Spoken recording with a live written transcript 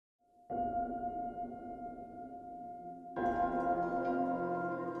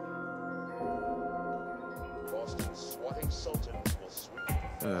It's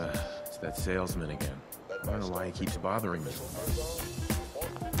that salesman again. I don't know why he keeps bothering me.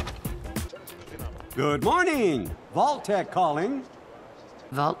 Good morning! Vault-Tec calling.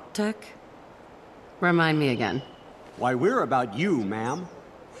 Vault-Tec? Remind me again. Why, we're about you, ma'am,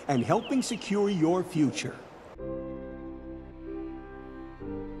 and helping secure your future.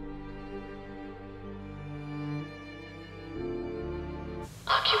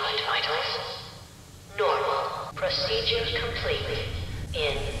 Occupant vitals. Normal. Procedure complete.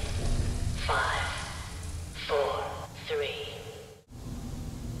 In 5, 4, 3.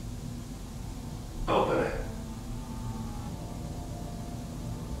 Open it.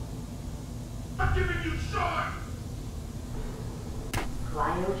 I'm giving you short!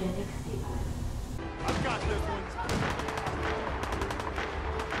 Cryogenic sequence. I've got this one.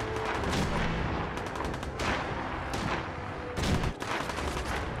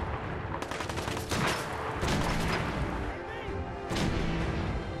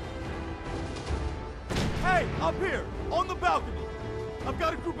 Hey, up here, on the balcony. I've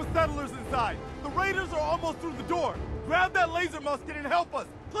got a group of settlers inside. The raiders are almost through the door. Grab that laser musket and help us,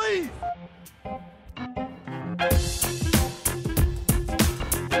 please!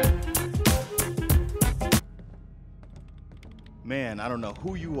 Man, I don't know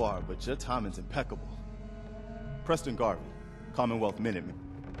who you are, but your timing's impeccable. Preston Garvey, Commonwealth Minuteman.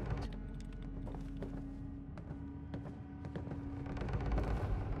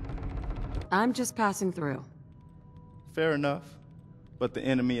 I'm just passing through. Fair enough. But the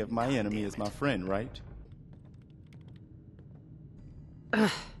enemy of my enemy is my friend, right?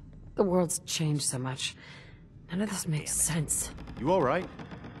 The world's changed so much. None of this makes sense. You all right?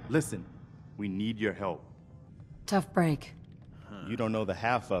 Listen, we need your help. Tough break. You don't know the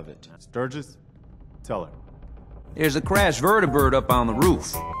half of it. Sturgis, tell her. There's a crashed vertibird up on the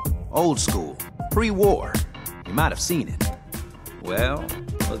roof. Old school, pre-war. You might have seen it. Well,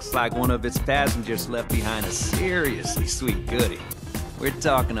 looks like one of its passengers left behind a seriously sweet goodie. We're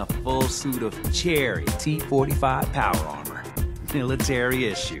talking a full suit of cherry T-45 power armor. Military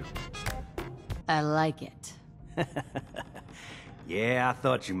issue. I like it. Yeah, I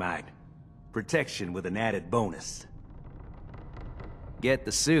thought you might. Protection with an added bonus. Get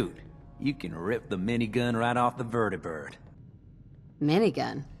the suit. You can rip the minigun right off the vertibird.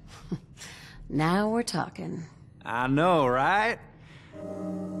 Minigun? Now we're talking. I know, right?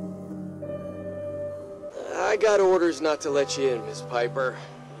 I got orders not to let you in, Miss Piper.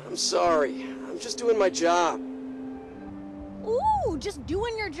 I'm sorry. I'm just doing my job. Ooh, just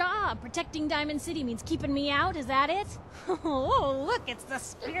doing your job. Protecting Diamond City means keeping me out, is that it? Oh, look, it's the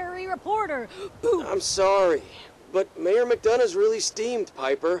scary reporter. Boom. I'm sorry, but Mayor McDonough's really steamed,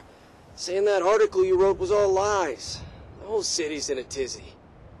 Piper. Saying that article you wrote was all lies. The whole city's in a tizzy.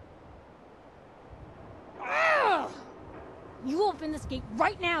 Ugh. You open this gate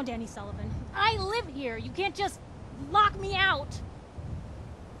right now, Danny Sullivan. I live here. You can't just lock me out.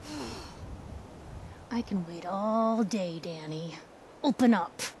 I can wait all day, Danny. Open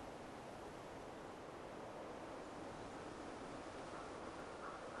up.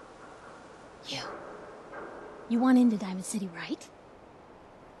 You want into Diamond City, right?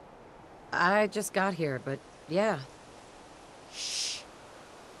 I just got here, but yeah. Shh.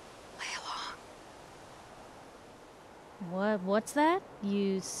 Play along. What's that?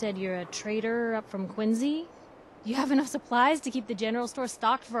 You said you're a trader up from Quincy? You have enough supplies to keep the general store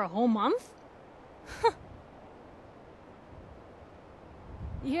stocked for a whole month?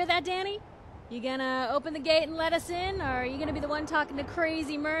 You hear that, Danny? You gonna open the gate and let us in, or are you gonna be the one talking to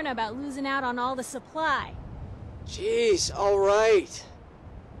crazy Myrna about losing out on all the supply? Jeez, all right.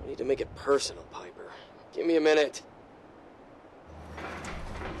 I need to make it personal, Piper. Give me a minute.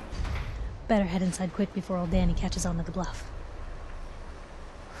 Better head inside quick before old Danny catches on to the bluff.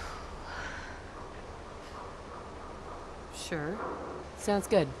 Sure. Sounds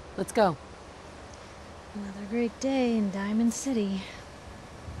good. Let's go. Another great day in Diamond City.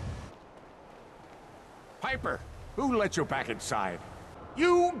 Piper, who let you back inside?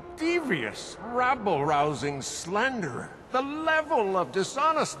 You devious, rabble-rousing slanderer. The level of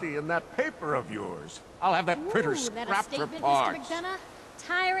dishonesty in that paper of yours. I'll have that printer scrapped for parts. Mr. McDonough?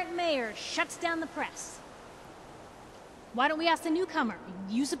 Tyrant mayor shuts down the press. Why don't we ask the newcomer?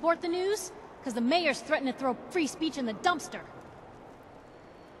 You support the news? Because the mayor's threatened to throw free speech in the dumpster.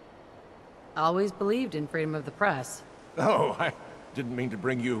 Always believed in freedom of the press. Oh, I didn't mean to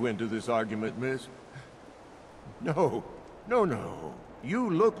bring you into this argument, miss. No. You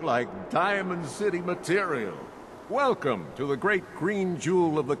look like Diamond City material. Welcome to the great green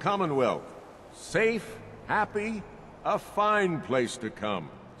jewel of the Commonwealth. Safe, happy, a fine place to come.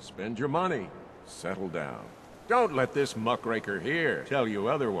 Spend your money, settle down. Don't let this muckraker here tell you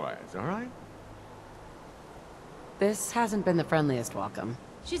otherwise, all right? This hasn't been the friendliest welcome.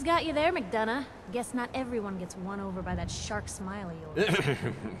 She's got you there, McDonough. Guess not everyone gets won over by that shark smile of yours.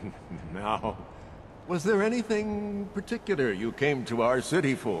 Now, was there anything particular you came to our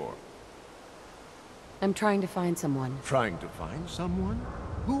city for? I'm trying to find someone. Trying to find someone?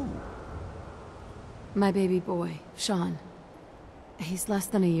 Who? My baby boy, Sean. He's less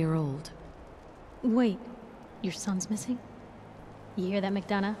than a year old. Wait, your son's missing? You hear that,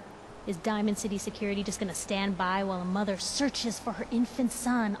 McDonough? Is Diamond City Security just gonna stand by while a mother searches for her infant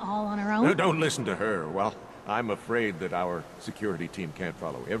son all on her own? No, don't listen to her. Well, I'm afraid that our security team can't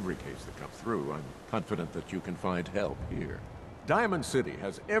follow every case that comes through. I'm confident that you can find help here. Diamond City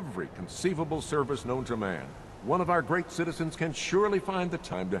has every conceivable service known to man. One of our great citizens can surely find the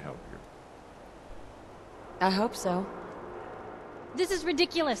time to help you. I hope so. This is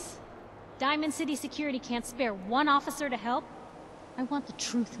ridiculous. Diamond City Security can't spare one officer to help? I want the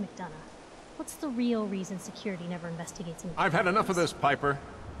truth, McDonough. What's the real reason security never investigates me? I've had enough of this, Piper.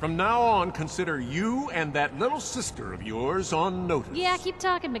 From now on, consider you and that little sister of yours on notice. Yeah, keep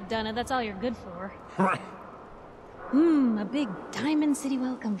talking, McDonough. That's all you're good for. A big Diamond City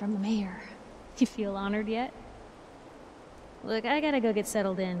welcome from the mayor. You feel honored yet? Look, I gotta go get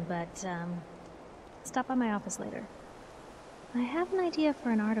settled in, but, stop by my office later. I have an idea for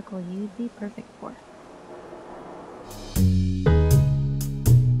an article you'd be perfect for.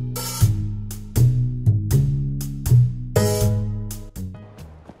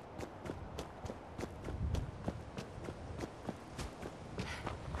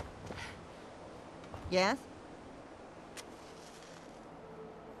 Yes?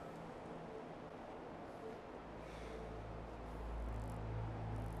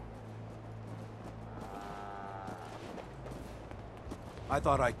 I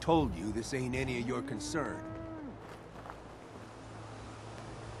thought I told you this ain't any of your concern.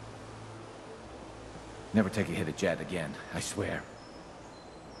 Never take a hit at Jet again, I swear.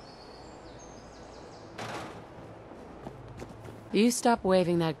 You stop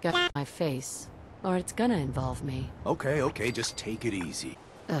waving that gun in my face, or it's gonna involve me. Okay, just take it easy.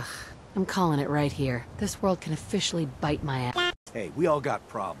 Ugh, I'm calling it right here. This world can officially bite my ass. Hey, we all got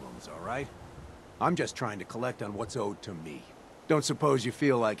problems, all right? I'm just trying to collect on what's owed to me. Don't suppose you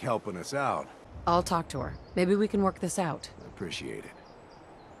feel like helping us out? I'll talk to her. Maybe we can work this out. Appreciate it.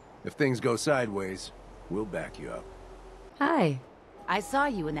 If things go sideways, we'll back you up. Hi. I saw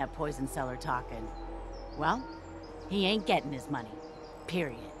you in that poison cellar talking. Well, he ain't getting his money.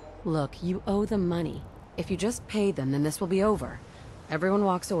 Period. Look, you owe them money. If you just pay them, then this will be over. Everyone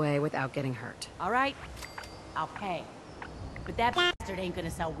walks away without getting hurt. All right, I'll pay. But that bastard ain't gonna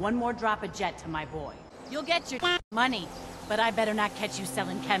sell one more drop of Jet to my boy. You'll get your money, but I better not catch you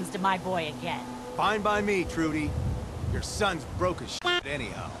selling chems to my boy again. Fine by me, Trudy. Your son's broke as shit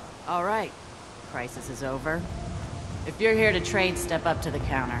anyhow. All right, crisis is over. If you're here to trade, step up to the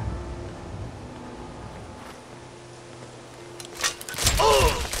counter.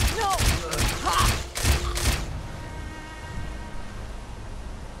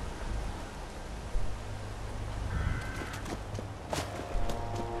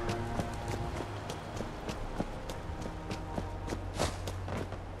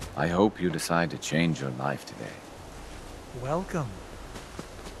 I hope you decide to change your life today. Welcome.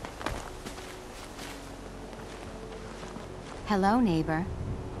 Hello, neighbor.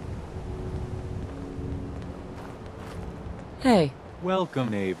 Hey. Welcome,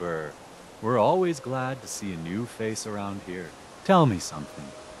 neighbor. We're always glad to see a new face around here. Tell me something.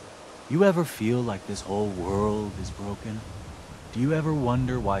 You ever feel like this whole world is broken? Do you ever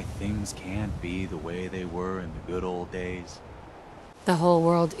wonder why things can't be the way they were in the good old days? The whole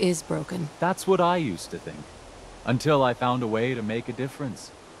world is broken. That's what I used to think. Until I found a way to make a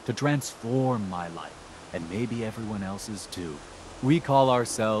difference. To transform my life. And maybe everyone else's too. We call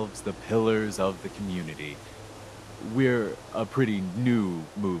ourselves the Pillars of the Community. We're a pretty new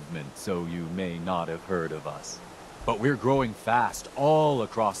movement, so you may not have heard of us. But we're growing fast all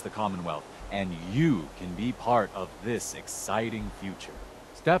across the Commonwealth, and you can be part of this exciting future.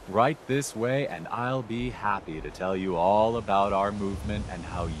 Step right this way, and I'll be happy to tell you all about our movement and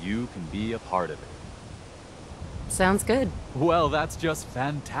how you can be a part of it. Sounds good. Well, that's just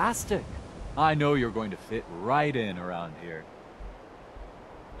fantastic. I know you're going to fit right in around here.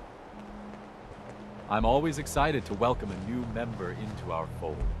 I'm always excited to welcome a new member into our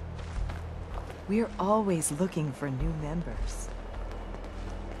fold. We're always looking for new members.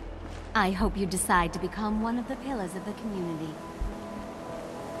 I hope you decide to become one of the pillars of the community.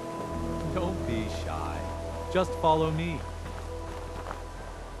 Don't be shy. Just follow me.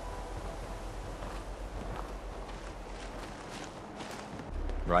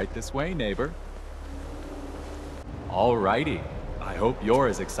 Right this way, neighbor. Alrighty. I hope you're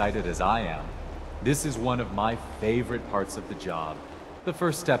as excited as I am. This is one of my favorite parts of the job. The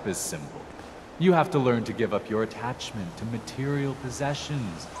first step is simple. You have to learn to give up your attachment to material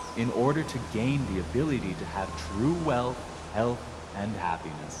possessions in order to gain the ability to have true wealth, health, and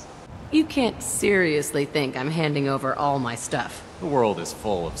happiness. You can't seriously think I'm handing over all my stuff. The world is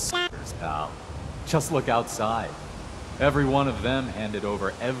full of suckers, pal. Just look outside. Every one of them handed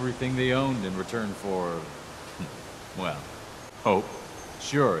over everything they owned in return for... well, hope.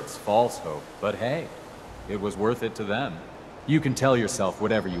 Sure, it's false hope, but hey, it was worth it to them. You can tell yourself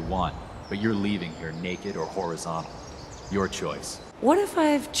whatever you want, but you're leaving here naked or horizontal. Your choice. What if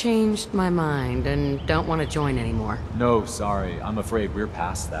I've changed my mind and don't want to join anymore? No, sorry. I'm afraid we're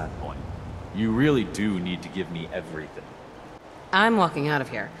past that point. You really do need to give me everything. I'm walking out of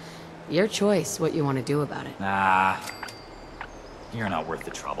here. Your choice what you want to do about it. Nah. You're not worth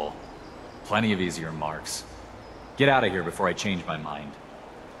the trouble. Plenty of easier marks. Get out of here before I change my mind.